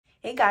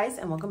Hey guys,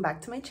 and welcome back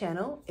to my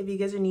channel. If you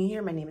guys are new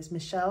here, my name is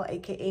Michelle,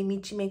 aka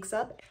Michi Makes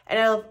Up, and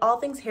I love all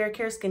things hair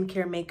care,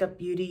 skincare, makeup,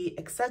 beauty,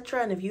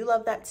 etc. And if you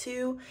love that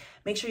too,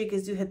 make sure you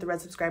guys do hit the red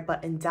subscribe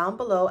button down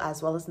below,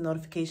 as well as the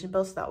notification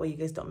bell, so that way you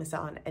guys don't miss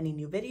out on any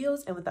new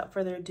videos. And without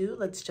further ado,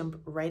 let's jump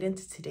right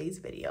into today's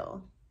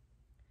video.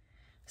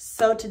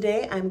 So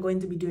today I'm going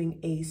to be doing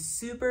a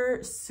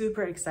super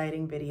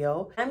exciting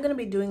video. I'm going to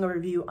be doing a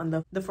review on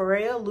the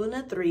Foreo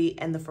Luna 3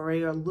 and the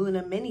Foreo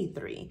Luna Mini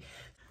 3.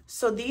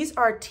 So these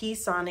are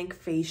T-Sonic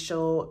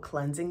facial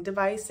cleansing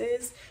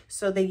devices.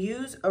 So they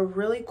use a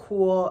really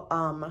cool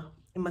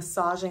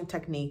massaging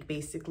technique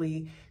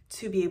basically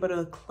to be able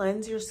to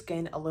cleanse your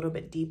skin a little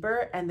bit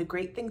deeper. And the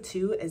great thing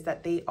too is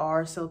that they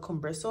are silicone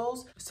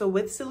bristles. So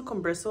with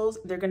silicone bristles,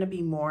 they're gonna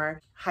be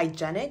more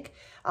hygienic.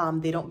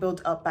 They don't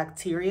build up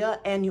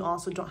bacteria, and you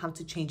also don't have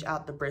to change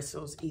out the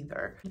bristles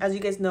either. As you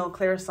guys know,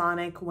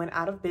 Clarisonic went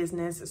out of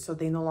business, so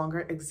they no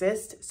longer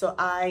exist. So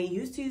I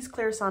used to use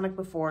Clarisonic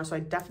before, so I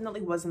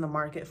definitely was in the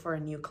market for a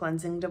new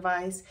cleansing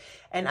device.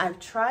 And I've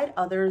tried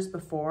others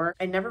before.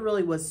 I never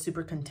really was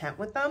super content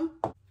with them.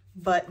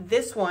 But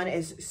this one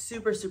is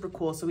super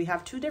cool. So we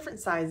have two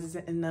different sizes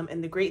in them.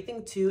 And the great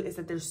thing too is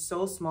that they're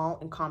so small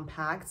and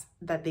compact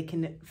that they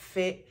can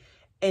fit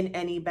in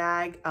any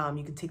bag.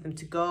 You can take them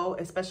to go,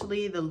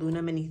 especially the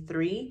Luna Mini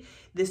 3.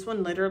 This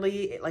one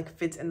literally it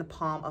fits in the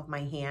palm of my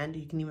hand.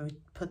 You can even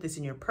put this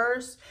in your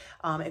purse.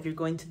 If you're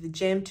going to the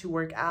gym to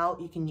work out,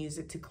 you can use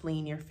it to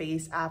clean your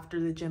face after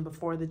the gym,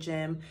 before the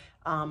gym.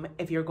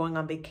 If you're going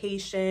on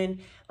vacation,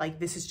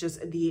 this is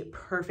just the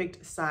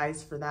perfect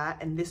size for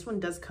that. And this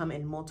one does come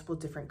in multiple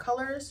different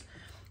colors.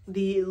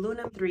 The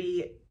Luna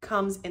 3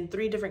 comes in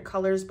 3 different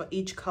colors, but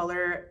each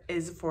color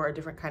is for a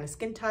different kind of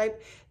skin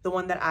type. The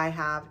one that I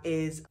have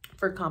is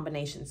for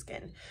combination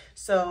skin.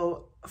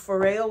 So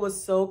Foreo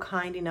was so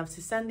kind enough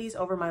to send these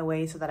over my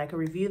way so that I could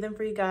review them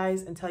for you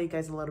guys and tell you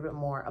guys a little bit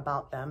more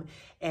about them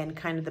and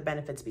kind of the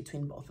benefits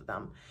between both of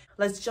them.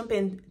 Let's jump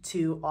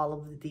into all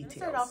of the details. Let's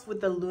start off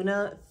with the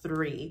Luna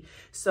 3.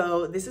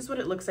 So this is what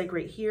it looks like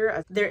right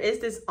here. There is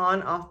this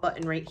on-off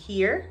button right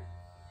here.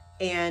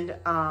 And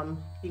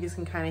you guys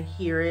can kind of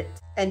hear it.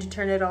 And to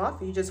turn it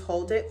off, you just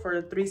hold it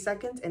for 3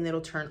 seconds and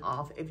it'll turn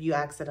off if you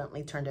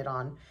accidentally turned it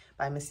on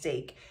by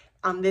mistake.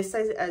 On this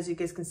side, as you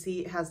guys can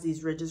see, it has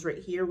these ridges right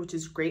here, which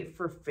is great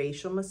for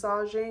facial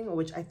massaging,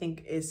 which I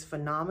think is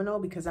phenomenal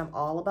because I'm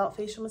all about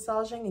facial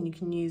massaging, and you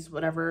can use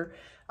whatever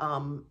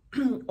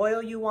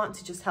oil you want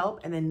to just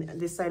help. And then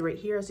this side right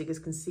here, as you guys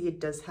can see, it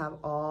does have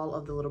all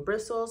of the little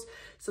bristles.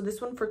 So this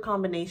one for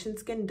combination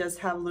skin does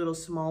have little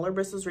smaller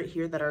bristles right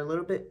here that are a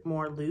little bit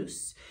more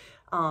loose.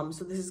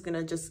 So this is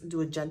gonna just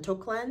do a gentle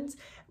cleanse,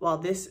 while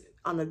this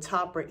on the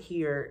top right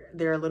here,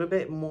 they're a little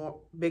bit more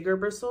bigger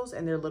bristles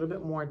and they're a little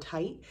bit more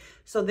tight.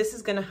 So this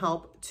is gonna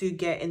help to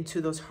get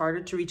into those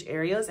harder to reach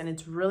areas, and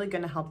it's really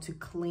gonna help to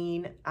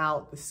clean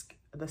out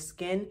the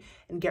skin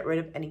and get rid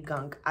of any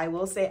gunk. I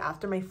will say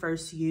after my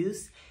first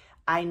use,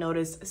 I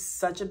noticed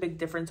such a big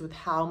difference with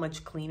how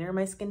much cleaner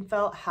my skin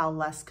felt, how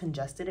less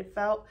congested it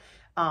felt.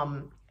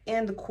 And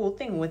the cool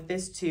thing with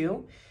this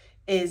too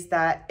is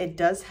that it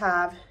does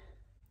have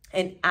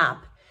an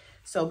app.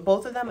 So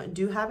both of them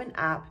do have an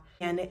app,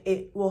 and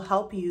it will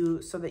help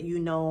you so that you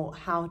know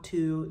how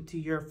to do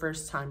your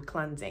first time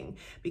cleansing.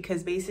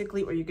 Because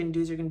basically what you're gonna do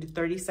is you're gonna do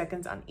 30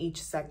 seconds on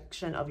each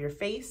section of your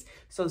face.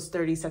 So it's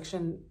 30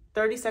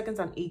 seconds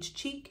on each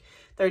cheek,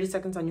 30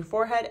 seconds on your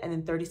forehead, and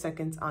then 30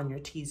 seconds on your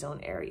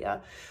T-zone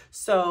area.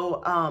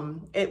 So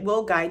it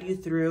will guide you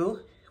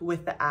through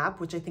with the app,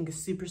 which I think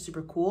is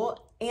super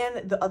cool.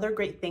 And the other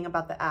great thing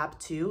about the app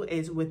too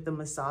is with the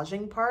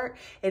massaging part,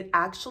 it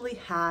actually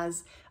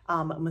has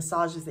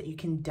massages that you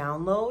can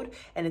download,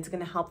 and it's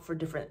going to help for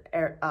different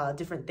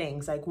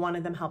things. Like one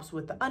of them helps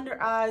with the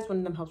under eyes, one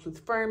of them helps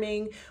with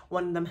firming,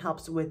 one of them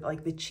helps with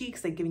the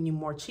cheeks, giving you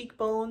more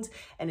cheekbones.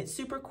 And it's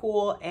super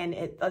cool, and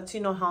it lets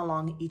you know how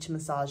long each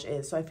massage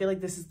is. So I feel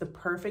like this is the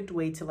perfect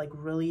way to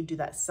really do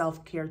that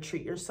self-care,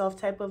 treat yourself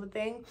type of a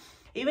thing.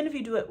 Even if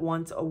you do it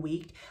once a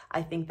week,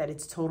 I think that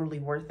it's totally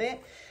worth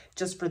it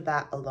just for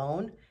that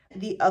alone.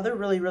 The other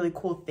really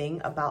cool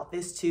thing about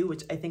this too,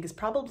 which I think is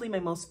probably my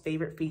most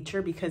favorite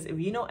feature, because if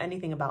you know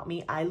anything about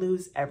me, I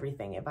lose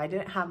everything. If I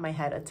didn't have my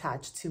head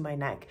attached to my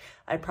neck,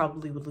 I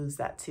probably would lose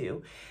that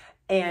too.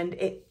 And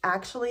it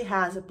actually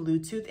has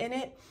Bluetooth in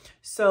it.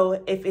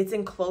 So if it's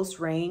in close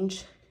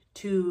range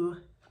to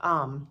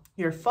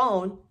your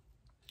phone,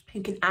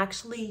 you can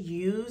actually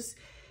use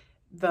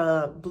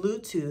the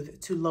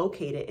Bluetooth to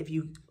locate it if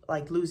you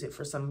lose it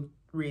for some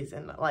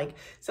reason.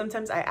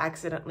 Sometimes I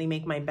accidentally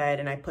make my bed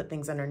and I put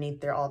things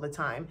underneath there all the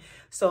time.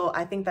 So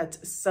I think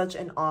that's such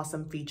an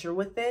awesome feature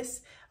with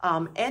this.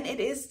 And it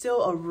is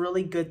still a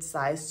really good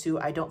size too.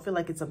 I don't feel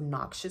like it's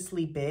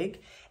obnoxiously big.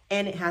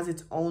 And it has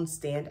its own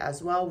stand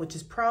as well, which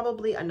is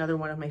probably another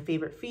one of my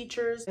favorite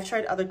features. I've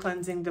tried other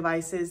cleansing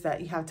devices that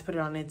you have to put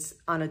it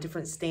on a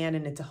different stand,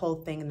 and it's a whole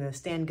thing, and the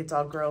stand gets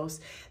all gross.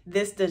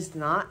 This does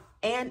not.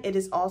 And it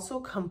is also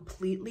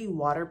completely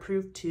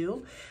waterproof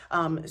too.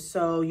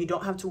 So you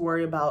don't have to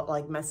worry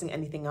about messing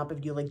anything up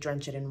if you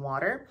drench it in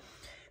water.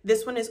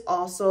 This one is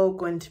also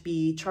going to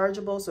be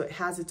chargeable, so it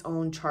has its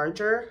own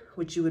charger,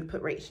 which you would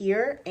put right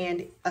here,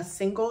 and a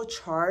single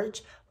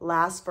charge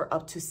lasts for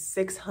up to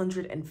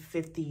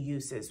 650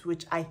 uses,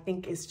 which I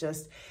think is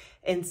just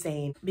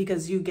insane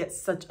because you get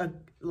such a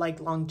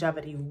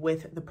longevity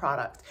with the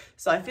product.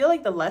 So I feel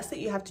like the less that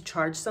you have to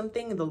charge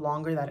something, the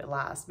longer that it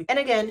lasts. And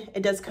again,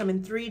 it does come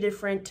in 3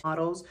 different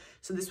models.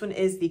 So this one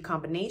is the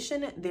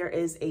combination. There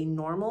is a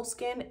normal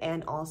skin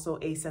and also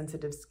a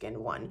sensitive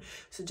skin one.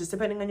 So just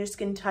depending on your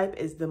skin type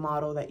is the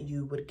model that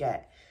you would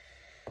get.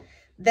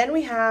 Then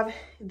we have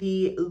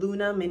the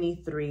Luna Mini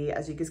 3.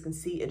 As you guys can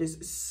see, it is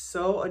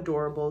so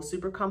adorable,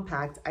 super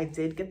compact. I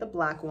did get the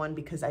black one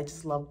because I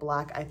just love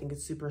black. I think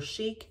it's super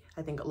chic.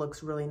 I think it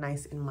looks really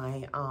nice in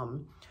my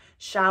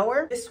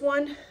shower. This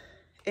one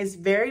is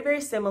very,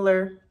 very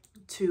similar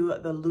to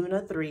the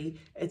Luna 3.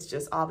 It's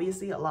just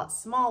obviously a lot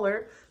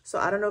smaller. So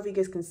I don't know if you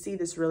guys can see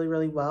this really,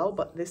 really well,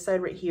 but this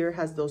side right here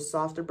has those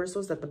softer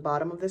bristles that the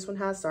bottom of this one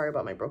has. Sorry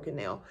about my broken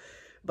nail,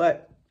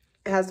 but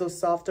it has those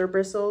softer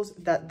bristles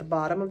that the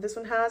bottom of this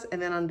one has. And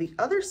then on the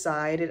other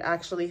side, it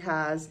actually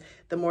has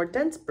the more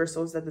dense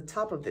bristles that the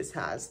top of this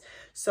has.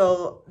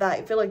 So that,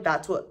 I feel like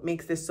that's what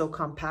makes this so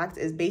compact,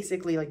 is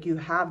basically like you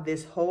have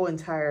this whole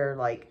entire,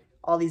 like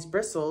all these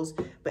bristles,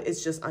 but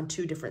it's just on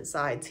 2 different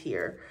sides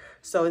here.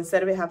 So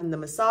instead of it having the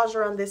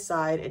massager on this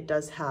side, it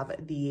does have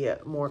the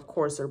more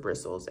coarser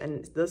bristles.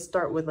 And it does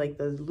start with like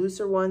the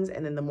looser ones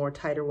and then the more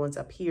tighter ones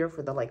up here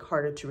for the like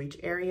harder to reach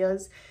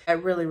areas. I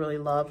really, really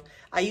love.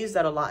 I use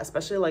that a lot,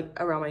 especially like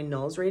around my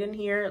nose right in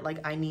here. Like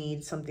I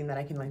need something that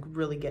I can like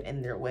really get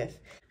in there with.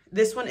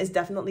 This one is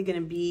definitely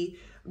going to be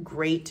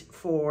great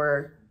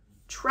for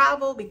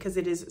travel because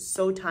it is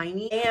so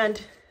tiny,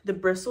 and the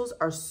bristles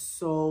are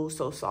so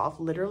soft.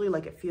 Literally,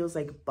 like it feels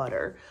like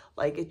butter.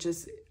 Like it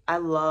just, I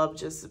love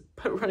just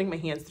running my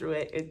hands through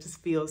it. It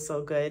just feels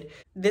so good.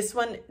 This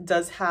one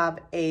does have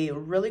a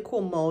really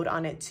cool mode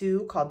on it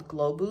too, called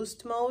Glow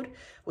Boost mode,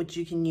 which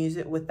you can use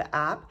it with the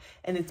app.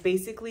 And it's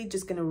basically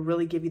just gonna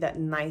really give you that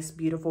nice,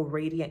 beautiful,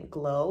 radiant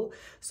glow.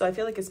 So I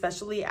feel like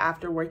especially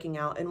after working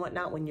out and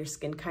whatnot, when your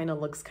skin kind of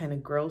looks kind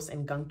of gross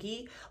and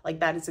gunky, like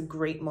that is a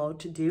great mode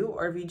to do.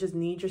 Or if you just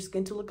need your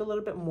skin to look a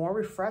little bit more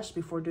refreshed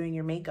before doing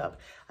your makeup,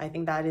 I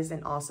think that is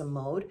an awesome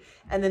mode.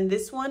 And then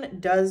this one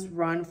does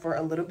run for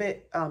a little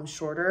bit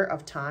shorter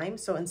of time.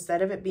 So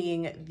instead of it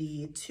being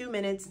the 2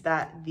 minutes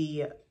that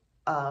the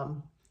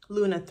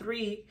Luna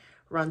 3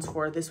 runs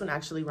for, this one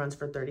actually runs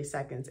for 30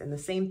 seconds. And the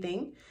same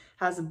thing,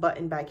 has a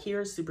button back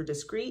here, super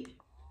discreet.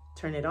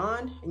 Turn it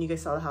on, and you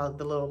guys saw how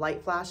the little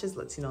light flashes,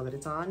 lets you know that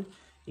it's on.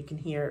 You can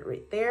hear it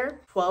right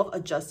there. 12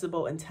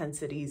 adjustable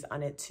intensities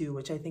on it too,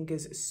 which I think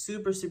is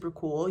super, super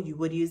cool. You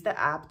would use the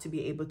app to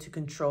be able to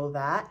control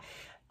that.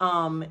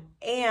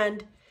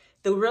 And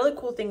the really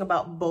cool thing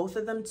about both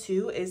of them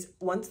too is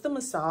once the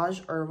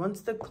massage or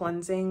once the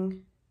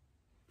cleansing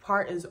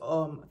part is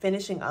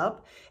finishing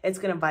up, it's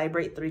gonna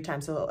vibrate 3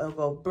 times. So it'll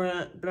go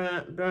brun,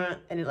 brun, brun,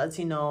 and it lets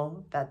you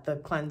know that the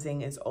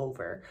cleansing is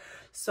over.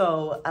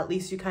 So at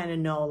least you kind of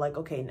know like,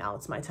 okay, now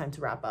it's my time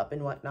to wrap up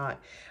and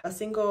whatnot. A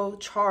single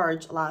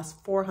charge lasts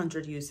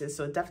 400 uses.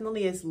 So it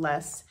definitely is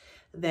less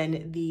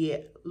than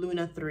the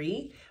Luna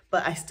 3,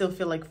 but I still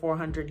feel like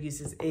 400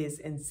 uses is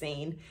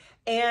insane.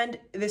 And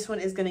this one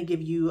is going to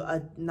give you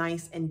a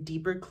nice and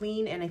deeper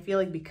clean. And I feel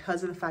like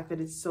because of the fact that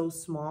it's so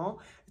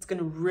small, it's going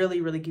to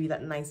really, really give you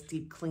that nice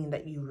deep clean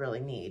that you really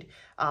need.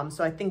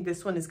 So I think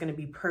this one is going to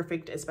be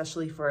perfect,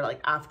 especially for like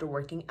after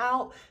working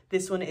out.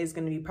 This one is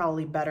going to be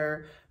probably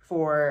better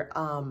for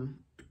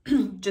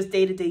just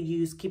day-to-day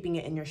use, keeping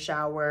it in your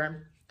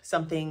shower,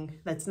 something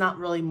that's not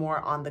really more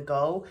on the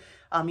go.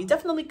 You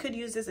definitely could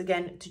use this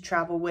again to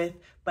travel with,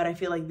 but I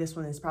feel like this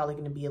one is probably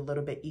going to be a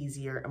little bit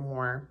easier and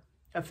more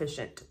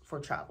efficient for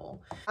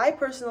travel. I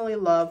personally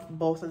love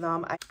both of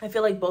them. I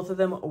feel like both of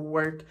them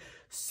work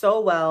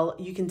so well.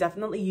 You can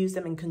definitely use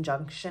them in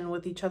conjunction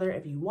with each other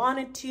if you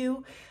wanted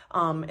to,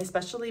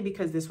 especially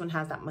because this one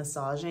has that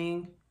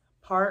massaging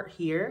part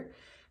here.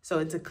 So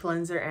it's a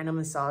cleanser and a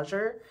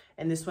massager,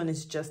 and this one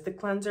is just the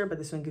cleanser, but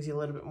this one gives you a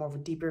little bit more of a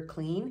deeper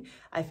clean.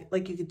 I feel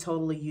like you could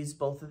totally use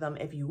both of them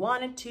if you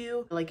wanted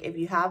to. Like if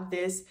you have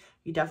this,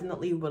 you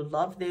definitely would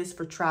love this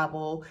for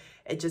travel.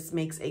 It just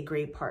makes a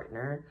great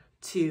partner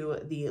to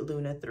the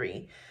Luna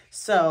 3.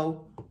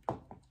 So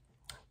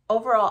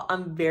overall,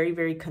 I'm very,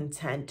 very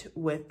content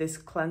with this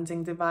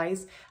cleansing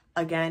device.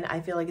 Again,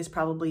 I feel like it's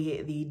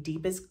probably the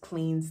deepest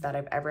cleans that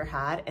I've ever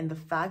had. And the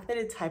fact that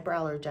it's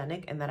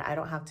hyperallergenic and that I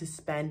don't have to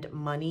spend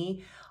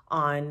money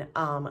on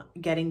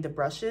getting the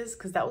brushes,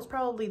 because that was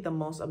probably the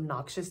most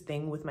obnoxious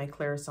thing with my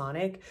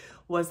Clarisonic,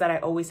 was that I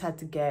always had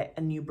to get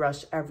a new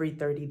brush every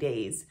 30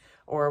 days,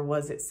 or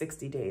was it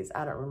 60 days?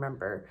 I don't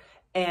remember.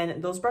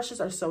 And those brushes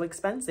are so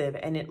expensive,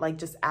 and it like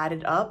just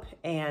added up,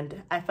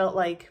 and I felt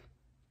like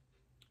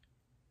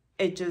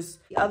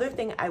The other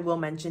thing I will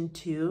mention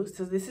too,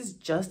 so this is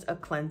just a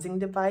cleansing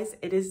device.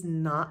 It is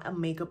not a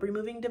makeup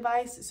removing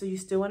device. So you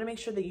still want to make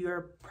sure that you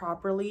are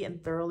properly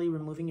and thoroughly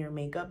removing your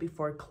makeup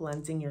before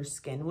cleansing your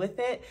skin with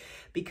it,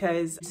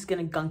 because it's just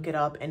going to gunk it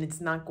up and it's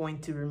not going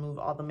to remove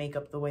all the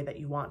makeup the way that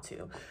you want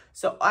to.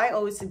 So I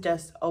always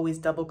suggest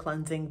double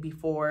cleansing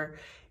before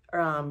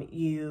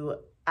you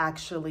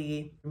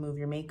actually remove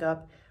your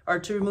makeup, or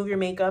to remove your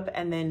makeup,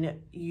 and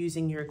then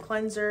using your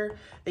cleanser.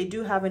 They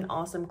do have an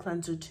awesome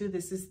cleanser too.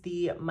 This is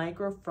the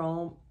micro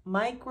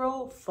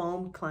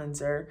foam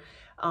cleanser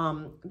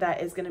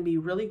that is going to be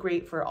really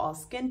great for all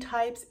skin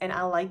types. And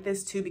I like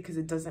this too because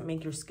it doesn't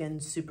make your skin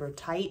super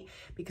tight,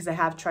 because I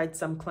have tried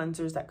some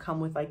cleansers that come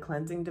with like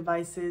cleansing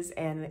devices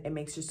and it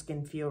makes your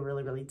skin feel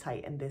really, really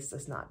tight, and this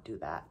does not do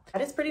that.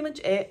 That is pretty much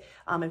it.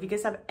 If you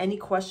guys have any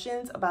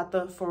questions about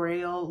the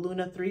Foreo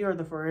Luna 3 or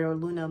the Foreo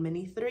Luna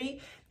Mini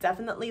 3,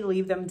 definitely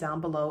leave them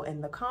down below in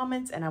the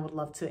comments and I would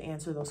love to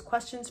answer those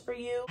questions for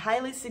you.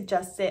 Highly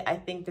suggest it. I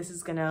think this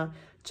is gonna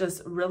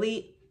just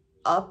really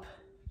up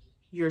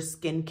your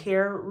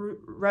skincare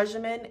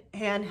regimen,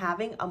 and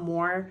having a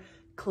more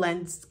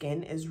cleansed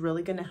skin is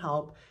really going to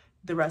help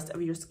the rest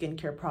of your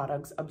skincare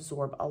products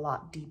absorb a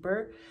lot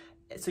deeper,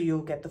 so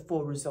you'll get the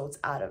full results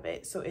out of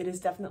it. So it is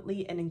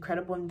definitely an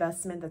incredible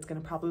investment that's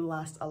going to probably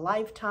last a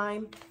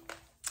lifetime.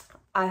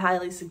 I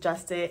highly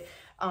suggest it.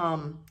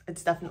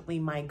 It's definitely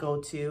my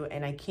go-to,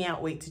 and I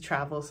can't wait to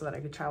travel so that I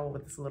could travel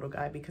with this little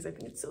guy because I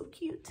think it's so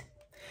cute.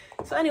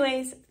 So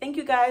anyways, thank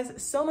you guys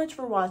so much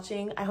for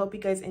watching. I hope you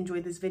guys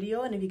enjoyed this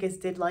video, and if you guys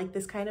did like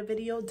this kind of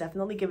video,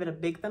 definitely give it a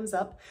big thumbs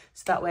up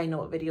so that way I know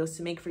what videos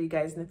to make for you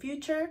guys in the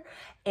future,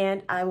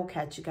 and I will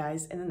catch you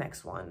guys in the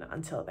next one.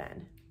 Until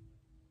then.